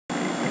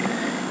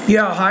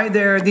Yeah, hi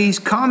there. These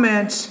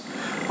comments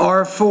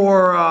are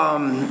for,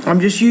 I'm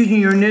just using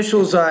your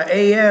initials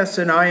AS,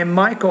 and I am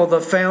Michael,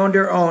 the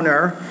founder,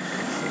 owner,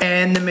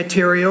 and the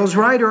materials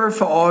writer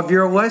for all of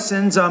your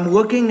lessons. I'm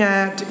looking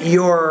at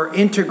your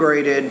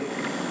integrated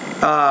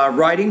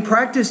writing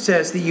practice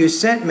test that you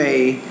sent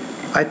me.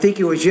 I think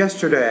it was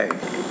yesterday.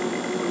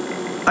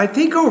 I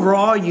think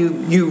overall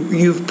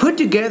you've put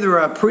together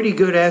a pretty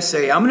good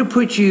essay. I'm going to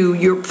put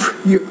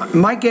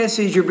my guess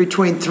is you're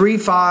between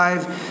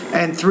 3.5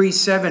 and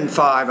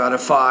 3.75 out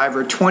of 5,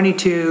 or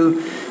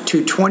 22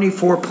 to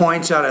 24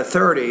 points out of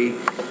 30.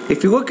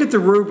 If you look at the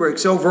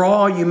rubrics,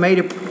 overall you made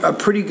a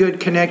pretty good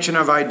connection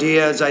of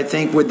ideas, I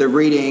think, with the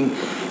reading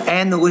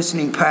and the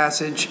listening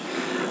passage.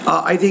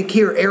 I think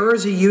here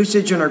errors of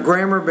usage in our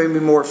grammar may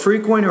be more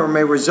frequent or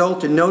may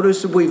result in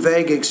noticeably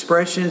vague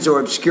expressions or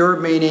obscure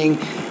meaning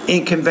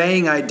in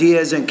conveying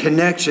ideas and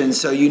connections.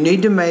 So you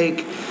need to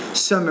make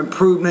some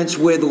improvements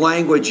with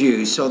language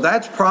use. So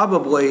that's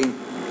probably,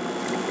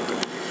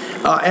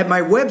 at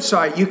my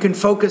website, you can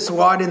focus a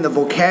lot in the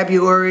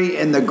vocabulary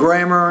and the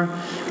grammar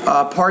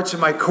parts of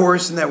my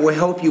course, and that will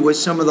help you with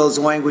some of those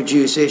language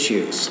use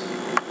issues.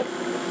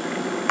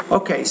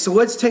 Okay, so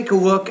let's take a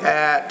look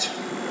at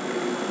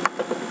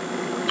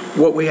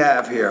what we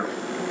have here.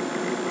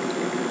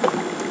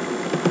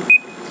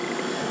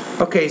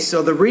 Okay,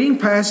 so the reading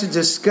passage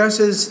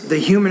discusses the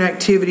human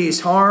activity's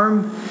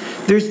harm.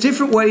 There's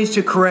different ways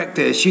to correct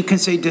this. You can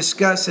say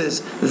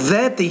discusses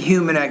that the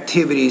human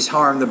activities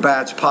harm the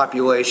bat's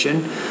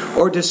population,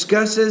 or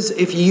discusses,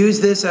 if you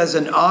use this as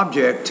an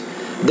object,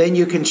 then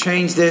you can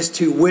change this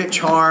to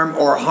which harm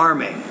or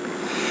harming.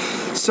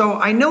 So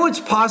I know it's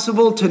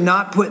possible to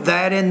not put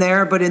that in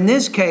there, but in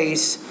this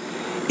case,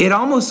 it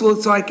almost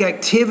looks like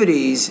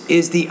activities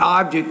is the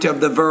object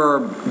of the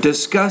verb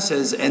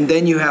discusses, and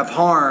then you have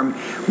harm,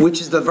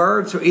 which is the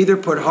verb. So either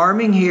put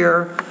harming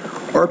here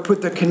or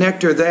put the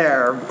connector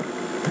there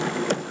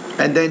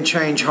and then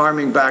change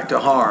harming back to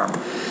harm.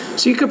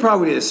 So you could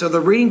probably do this. So the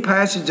reading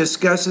passage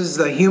discusses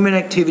the human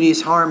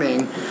activities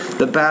harming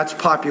the bat's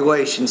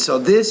population. So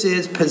this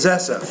is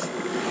possessive.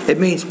 It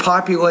means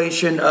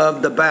population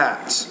of the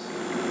bats.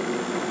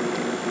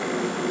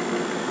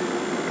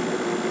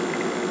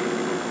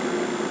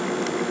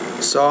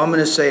 So I'm going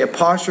to say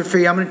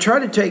apostrophe. I'm going to try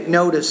to take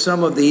note of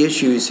some of the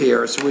issues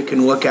here so we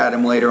can look at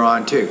them later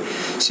on too.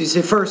 So you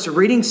say first, the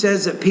reading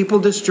says that people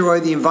destroy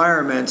the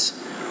environments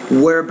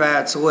where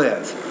bats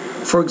live.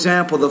 For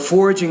example, the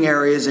foraging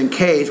areas and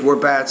caves where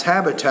bats'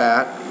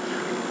 habitat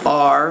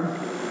are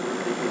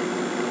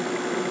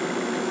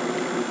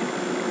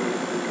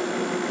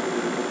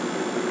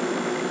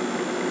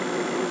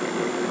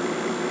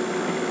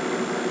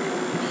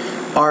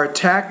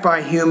attacked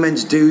by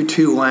humans due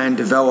to land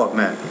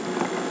development.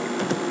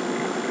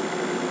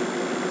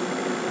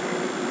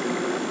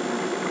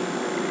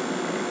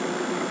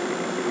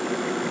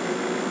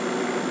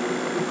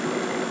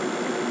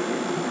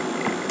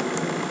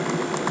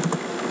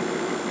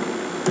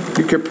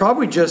 You could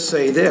probably just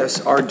say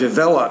this, are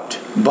developed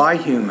by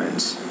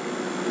humans.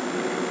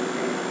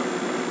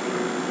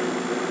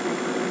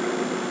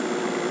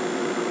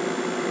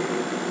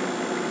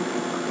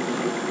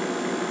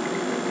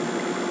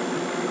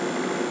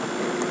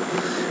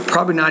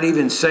 Probably not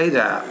even say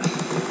that.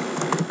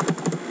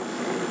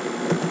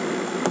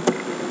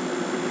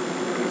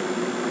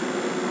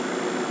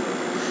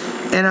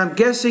 And I'm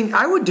guessing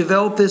I would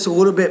develop this a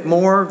little bit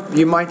more.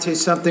 You might say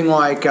something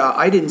like,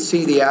 I didn't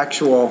see the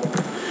actual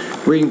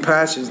reading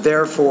passage,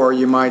 therefore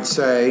you might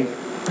say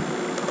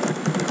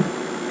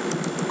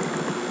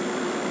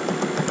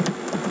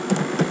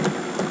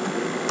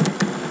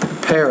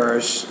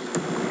perish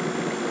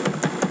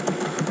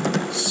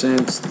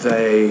since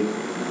they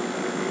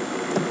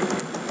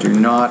do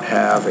not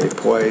have a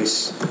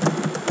place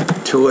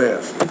to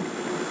live.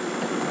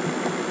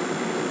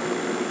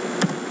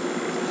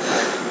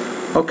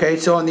 Okay,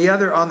 so on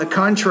the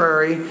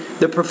contrary,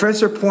 the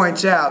professor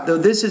points out, though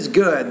this is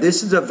good,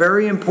 this is a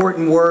very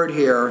important word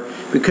here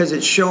because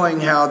it's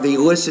showing how the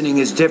listening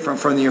is different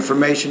from the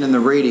information in the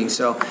reading.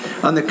 So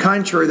on the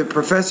contrary, the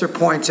professor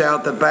points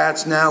out that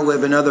bats now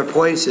live in other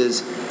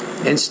places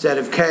instead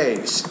of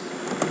caves.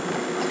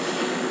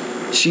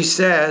 She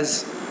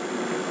says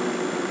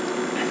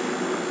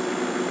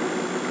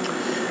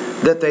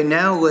that they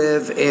now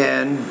live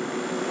in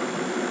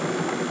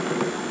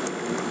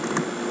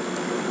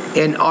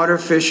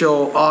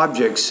artificial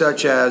objects,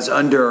 such as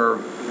under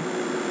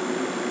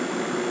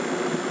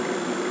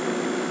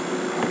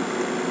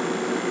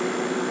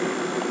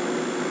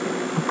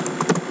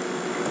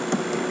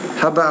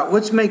how about,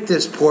 let's make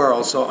this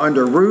plural, so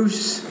under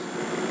roofs,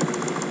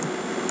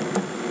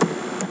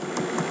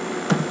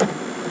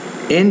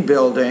 in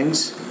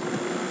buildings,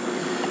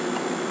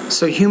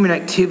 so human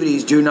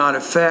activities do not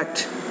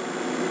affect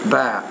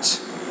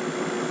bats.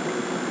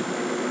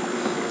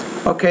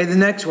 Okay, the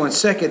next one.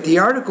 Second, the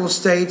article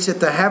states that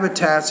the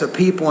habitats of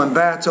people and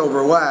bats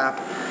overlap,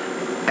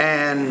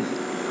 and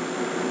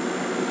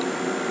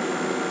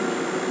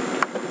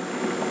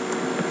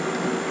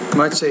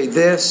might say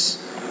this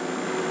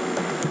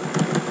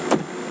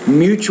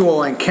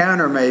mutual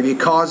encounter maybe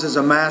causes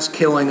a mass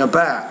killing of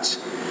bats.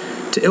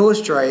 To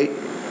illustrate,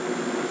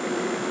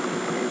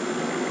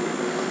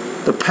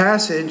 the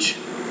passage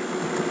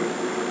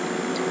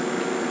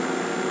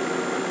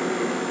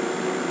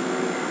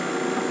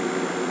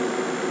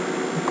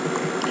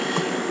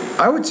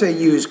I would say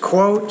use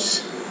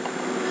quotes,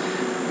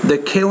 the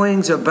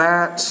killings of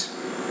bats,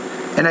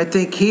 and I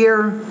think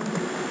here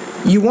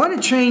you want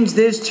to change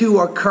this to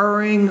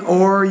occurring,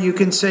 or you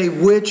can say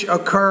which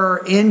occur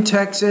in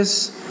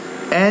Texas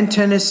and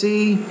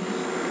Tennessee.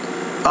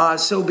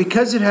 So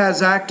because it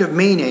has active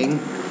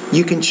meaning,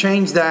 you can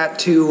change that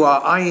to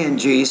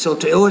ing. So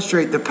to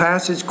illustrate, the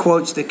passage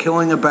quotes the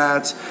killing of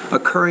bats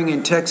occurring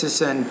in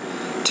Texas and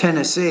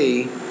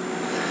Tennessee.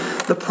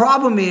 The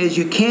problem is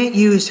you can't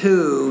use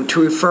who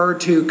to refer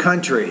to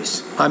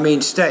countries,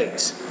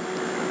 states,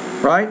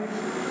 right?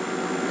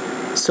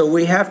 So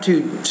we have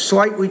to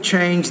slightly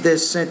change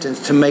this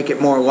sentence to make it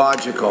more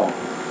logical.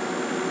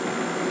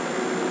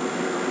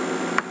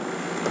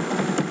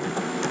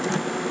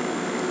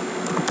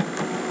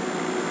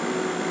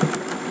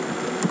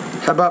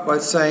 How about by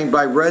saying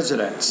by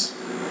residents?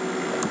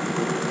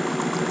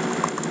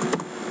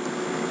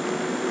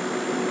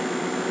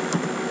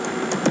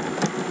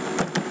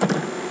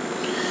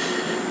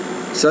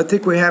 So I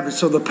think we have it.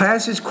 So the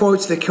passage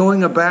quotes the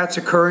killing of bats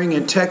occurring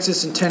in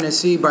Texas and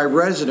Tennessee by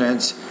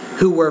residents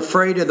who were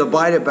afraid of the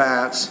bite of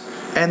bats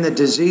and the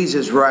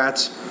diseases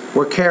rats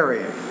were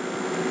carrying.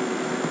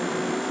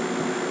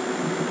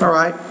 All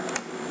right.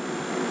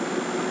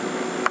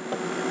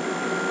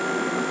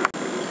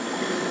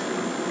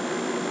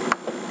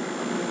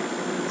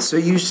 So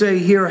you say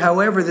here,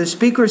 however, the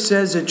speaker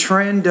says a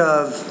trend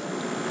of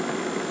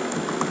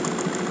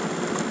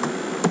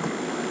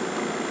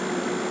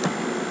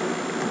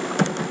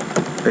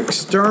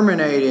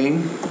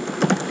exterminating.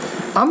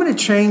 I'm going to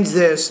change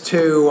this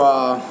to,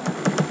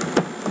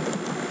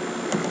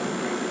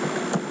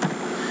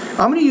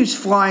 I'm going to use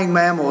flying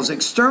mammals.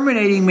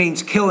 Exterminating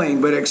means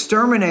killing, but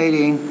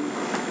exterminating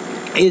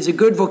is a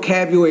good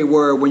vocabulary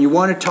word when you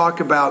want to talk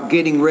about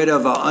getting rid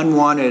of an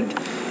unwanted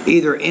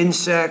either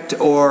insect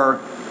or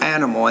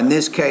animal, in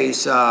this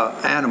case,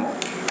 animal.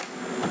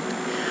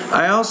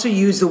 I also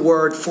use the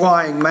word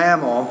flying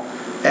mammal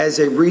as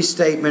a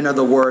restatement of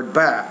the word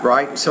bat,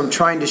 right? So I'm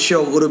trying to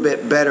show a little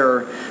bit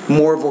better,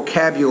 more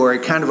vocabulary,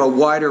 kind of a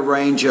wider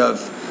range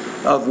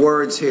of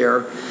words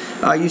here.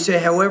 You say,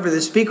 however,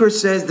 the speaker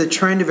says the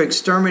trend of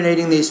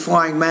exterminating these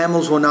flying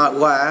mammals will not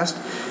last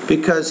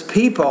because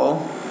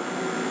people,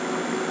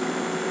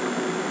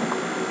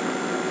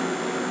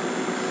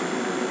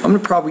 I'm going to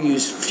probably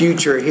use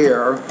future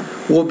here,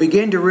 will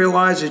begin to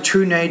realize the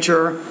true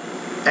nature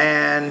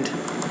and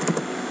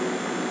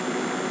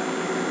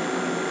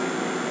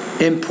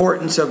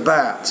importance of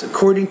bats.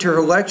 According to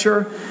her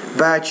lecture,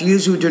 bats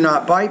usually do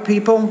not bite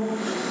people.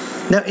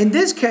 Now, in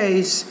this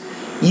case,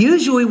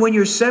 usually when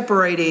you're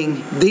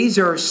separating, these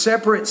are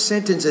separate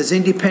sentences,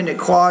 independent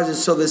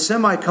clauses, so the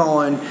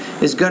semicolon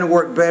is going to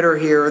work better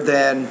here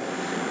than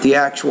the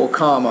actual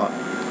comma.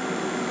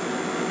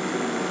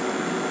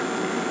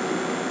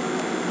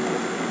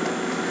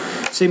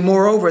 See,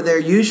 moreover, they're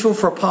useful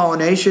for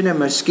pollination and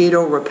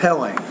mosquito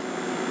repelling.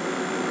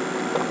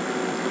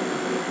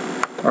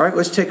 All right,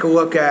 let's take a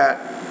look at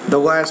the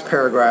last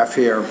paragraph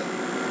here.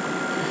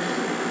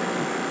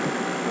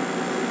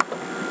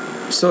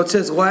 So it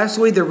says,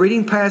 lastly, the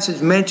reading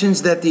passage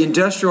mentions that the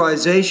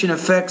industrialization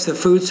affects the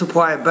food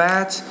supply of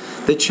bats.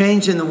 The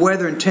change in the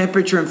weather and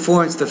temperature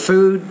influence the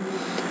food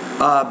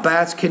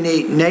bats can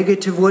eat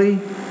negatively.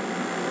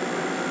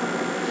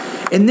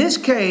 In this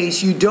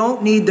case, you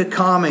don't need the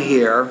comma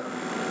here.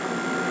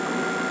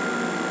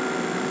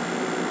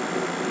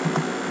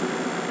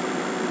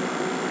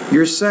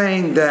 You're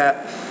saying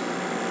that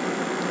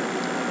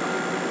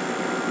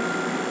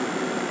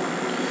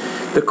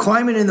the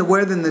climate and the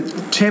weather and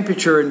the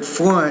temperature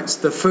influence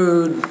the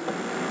food.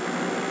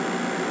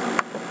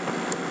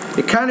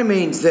 It kind of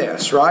means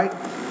this, right?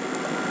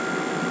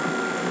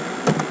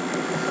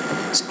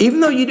 So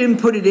even though you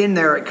didn't put it in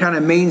there, it kind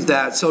of means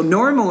that. So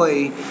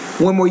normally,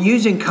 when we're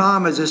using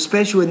commas,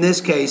 especially in this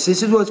case,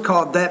 this is what's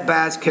called that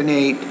bats can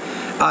eat.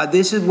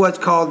 This is what's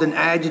called an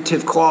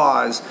adjective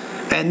clause.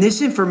 And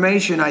this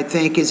information, I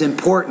think, is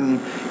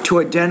important to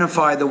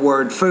identify the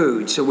word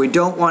food. So we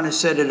don't want to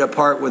set it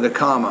apart with a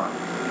comma.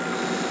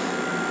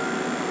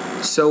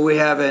 So we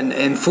have an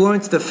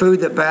influence the food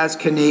that bats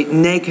can eat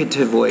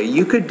negatively.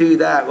 You could do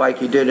that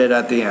like you did it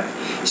at the end.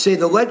 See,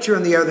 the lecture,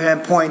 on the other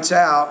hand, points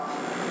out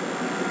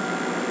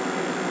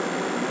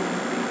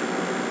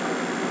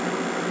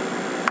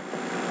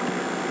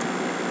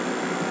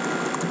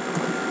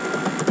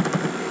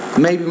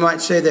maybe you might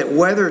say that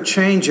weather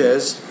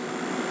changes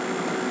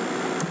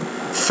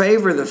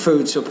favor the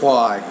food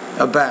supply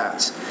of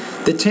bats.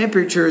 The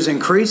temperature is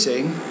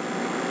increasing,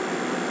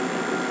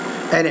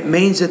 and it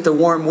means that the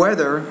warm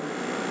weather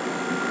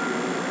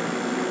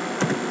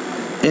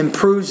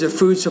improves the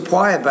food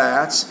supply of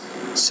bats,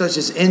 such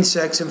as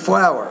insects and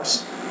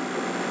flowers.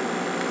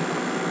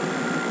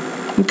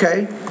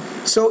 Okay,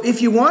 So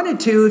if you want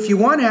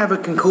to have a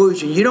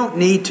conclusion, you don't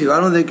need to. I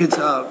don't think it's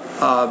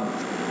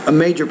a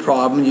major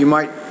problem. You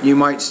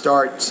might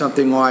start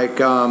something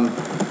like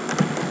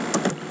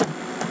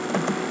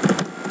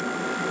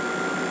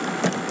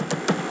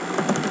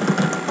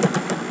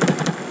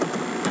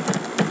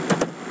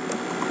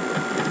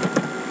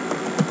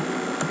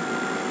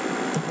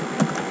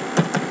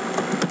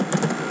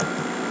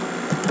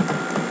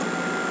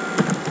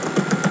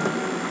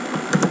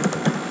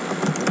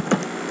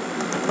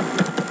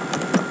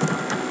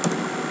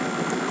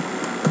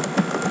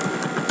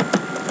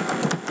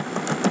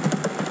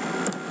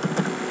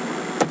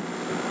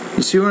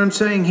see what I'm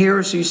saying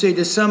here? So you say,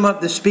 to sum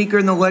up, the speaker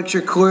in the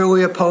lecture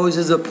clearly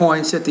opposes the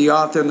points that the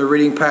author in the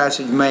reading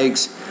passage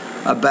makes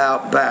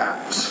about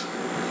bats.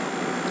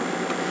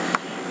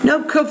 Now,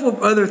 a couple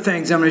of other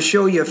things. I'm going to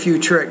show you a few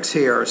tricks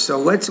here. So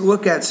let's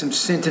look at some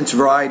sentence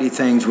variety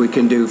things we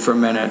can do for a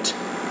minute.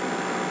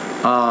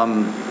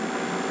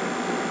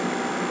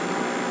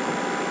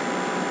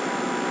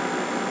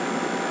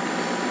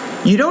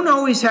 You don't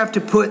always have to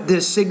put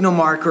this signal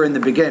marker in the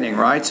beginning,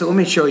 right? So let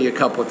me show you a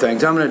couple of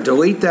things. I'm going to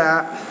delete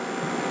that.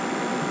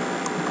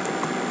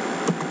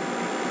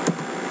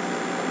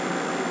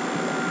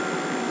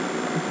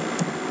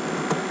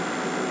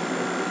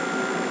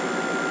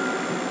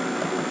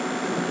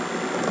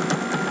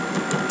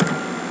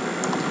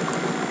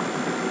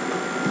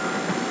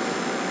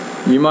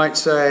 You might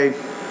say,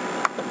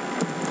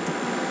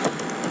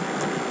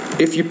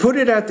 if you put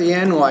it at the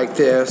end like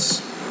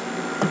this,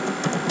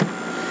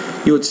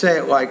 you would say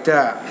it like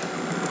that.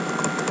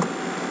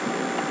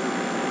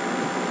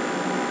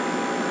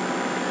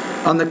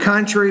 On the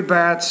contrary,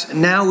 bats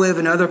now live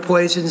in other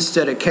places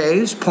instead of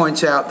caves,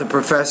 points out the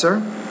professor.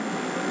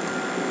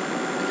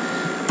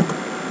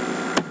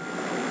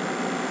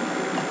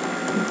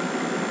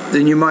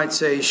 Then you might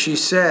say, she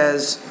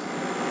says,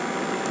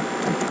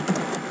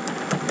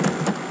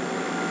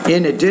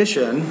 in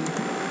addition,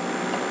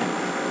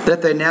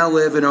 that they now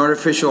live in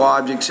artificial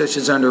objects such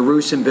as under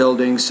roofs and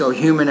buildings, so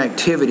human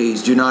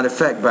activities do not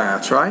affect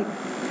bats, right?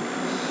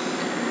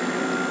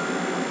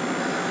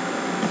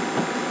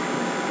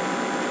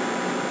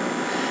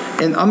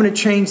 And I'm going to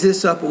change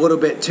this up a little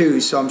bit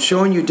too, so I'm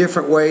showing you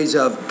different ways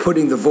of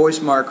putting the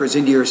voice markers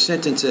into your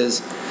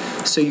sentences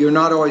so you're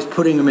not always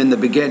putting them in the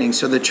beginning.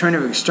 So the trend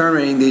of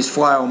exterminating these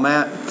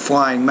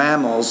flying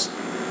mammals.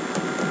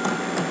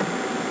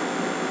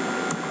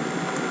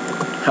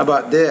 How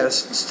about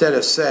this? Instead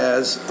of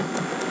says,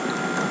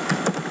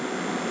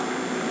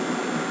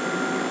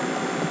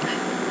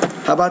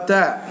 how about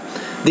that?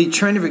 The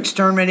trend of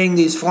exterminating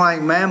these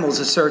flying mammals,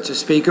 asserts the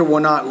speaker, will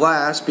not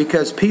last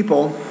because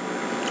people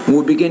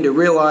will begin to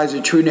realize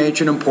the true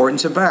nature and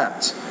importance of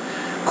bats.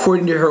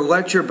 According to her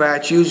lecture,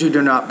 bats usually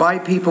do not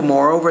bite people.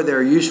 Moreover, they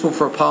are useful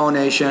for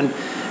pollination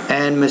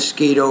and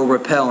mosquito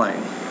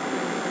repelling.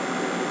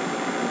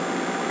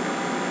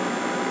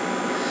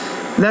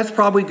 That's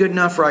probably good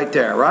enough right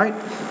there, right?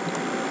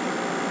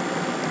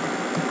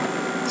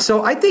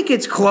 So I think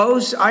it's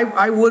close.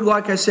 I would,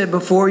 like I said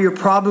before, you're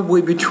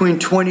probably between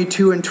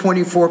 22 and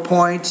 24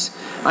 points.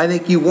 I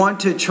think you want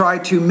to try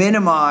to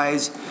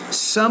minimize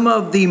some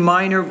of the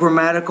minor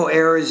grammatical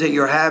errors that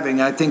you're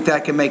having. I think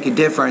that can make a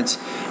difference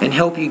and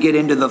help you get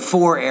into the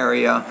 4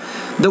 area.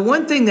 The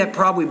one thing that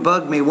probably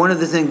bugged me, one of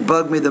the things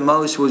bugged me the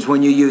most was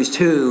when you use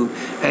to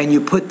and you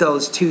put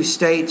those 2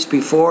 states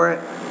before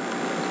it.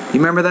 You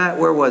remember that?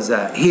 Where was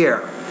that?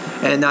 Here.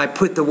 And I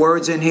put the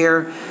words in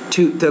here.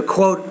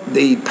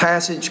 The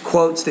passage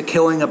quotes the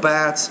killing of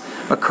bats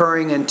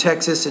occurring in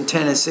Texas and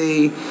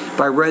Tennessee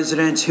by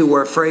residents who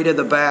were afraid of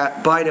the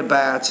bite of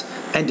bats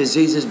and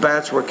diseases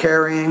bats were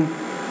carrying.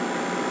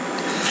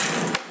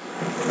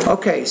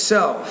 Okay,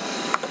 so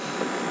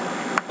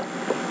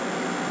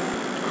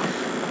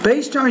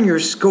based on your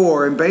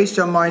score and based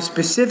on my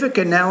specific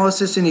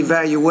analysis and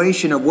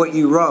evaluation of what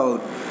you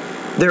wrote,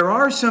 there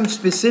are some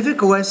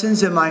specific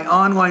lessons in my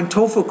online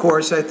TOEFL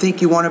course I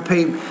think you want to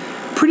pay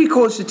pretty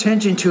close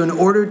attention to in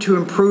order to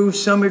improve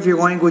some of your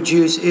language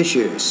use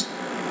issues.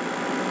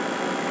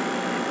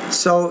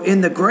 So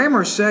in the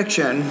grammar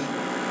section,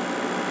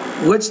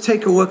 let's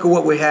take a look at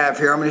what we have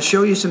here. I'm going to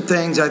show you some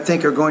things I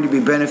think are going to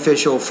be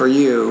beneficial for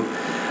you.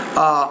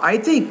 I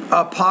think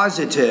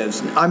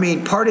positives,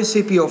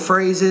 participial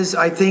phrases,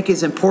 I think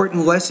is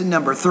important. Lesson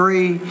number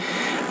 3. You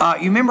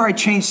remember I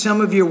changed some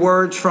of your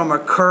words from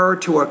occur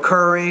to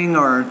occurring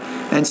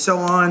and so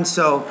on.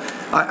 So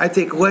I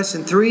think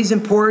lesson 3 is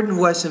important.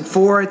 Lesson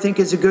 4 I think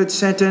is a good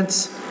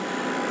sentence.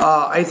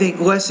 I think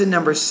lesson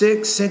number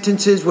 6,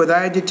 sentences with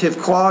adjective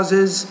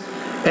clauses.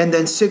 And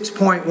then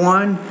 6.1,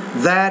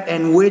 that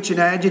and which and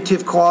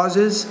adjective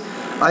clauses.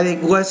 I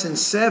think lesson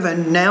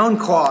 7, noun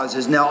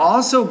clauses. Now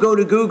also go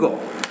to Google.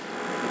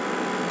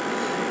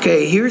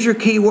 Okay, here's your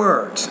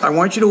keywords. I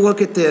want you to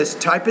look at this.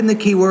 Type in the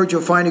keywords, you'll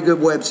find a good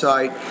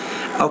website.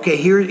 Okay,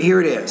 here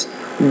it is.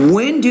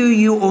 When do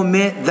you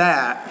omit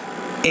that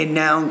in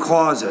noun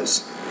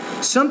clauses?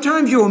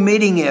 Sometimes you're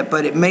omitting it,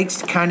 but it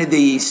makes kind of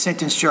the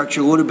sentence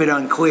structure a little bit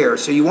unclear.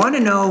 So you want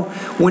to know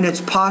when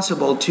it's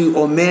possible to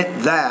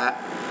omit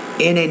that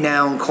in a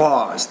noun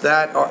clause.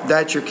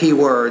 That's your key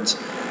words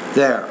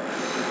there.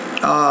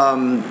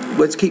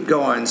 Let's keep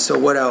going. So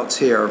what else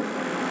here?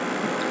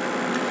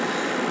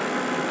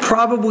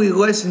 Probably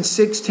lesson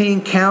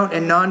 16, count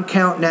and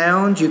non-count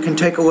nouns. You can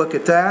take a look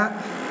at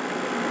that.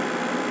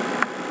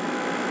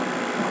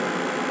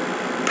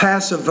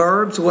 Passive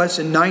verbs,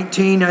 lesson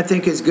 19 I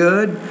think is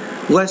good.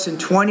 Lesson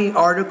 20,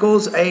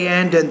 articles, a,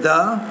 and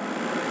the.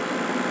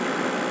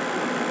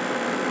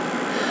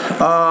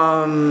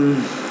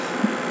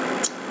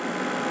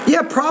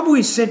 Yeah,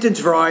 probably sentence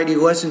variety,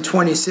 lesson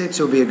 26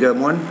 will be a good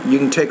one. You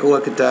can take a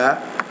look at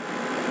that.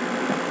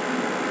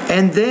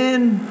 And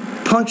then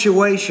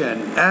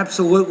punctuation,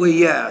 absolutely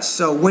yes.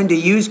 So when to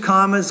use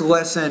commas,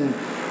 lesson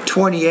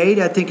 28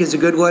 I think is a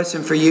good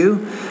lesson for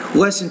you.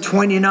 Lesson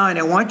 29,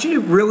 I want you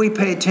to really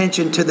pay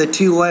attention to the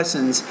two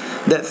lessons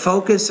that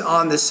focus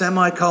on the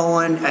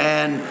semicolon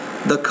and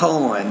the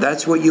colon.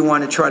 That's what you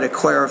want to try to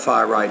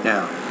clarify right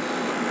now.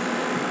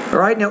 All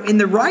right, now in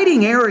the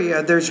writing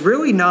area, there's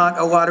really not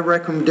a lot of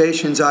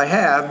recommendations I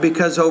have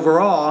because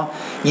overall,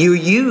 you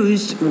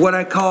used what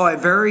I call a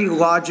very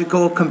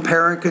logical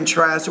compare and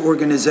contrast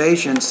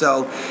organization.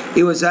 So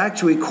it was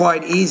actually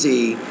quite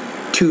easy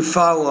to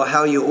follow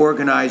how you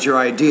organize your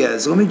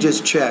ideas. Let me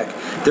just check.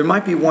 There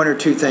might be one or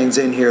two things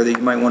in here that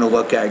you might want to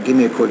look at. Give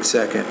me a quick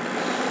second.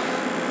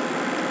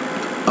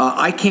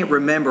 I can't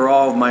remember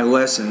all of my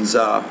lessons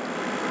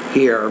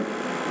here.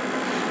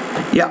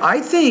 Yeah,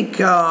 I think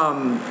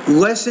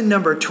lesson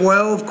number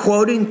 12,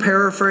 quoting,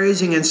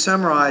 paraphrasing, and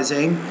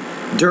summarizing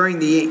during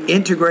the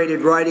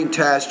integrated writing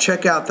task,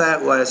 check out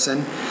that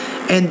lesson.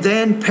 And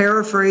then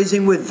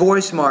paraphrasing with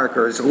voice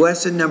markers,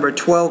 lesson number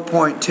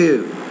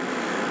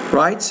 12.2.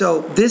 Right?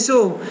 So this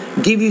will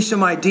give you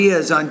some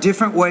ideas on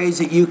different ways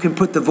that you can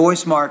put the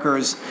voice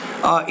markers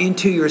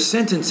into your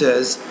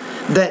sentences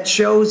that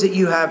shows that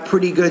you have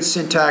pretty good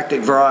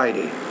syntactic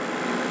variety.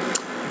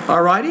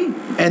 Alrighty,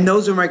 and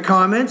those are my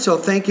comments. So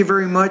thank you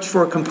very much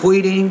for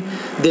completing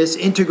this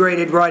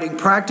integrated writing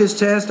practice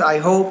test. I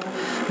hope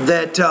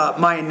that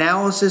my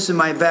analysis and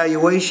my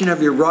evaluation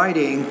of your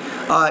writing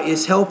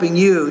is helping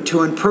you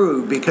to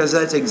improve, because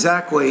that's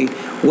exactly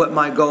what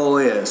my goal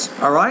is.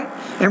 Alright?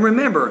 And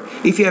remember,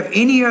 if you have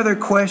any other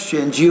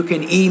questions, you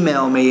can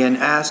email me and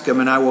ask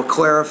them, and I will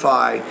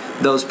clarify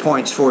those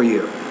points for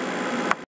you.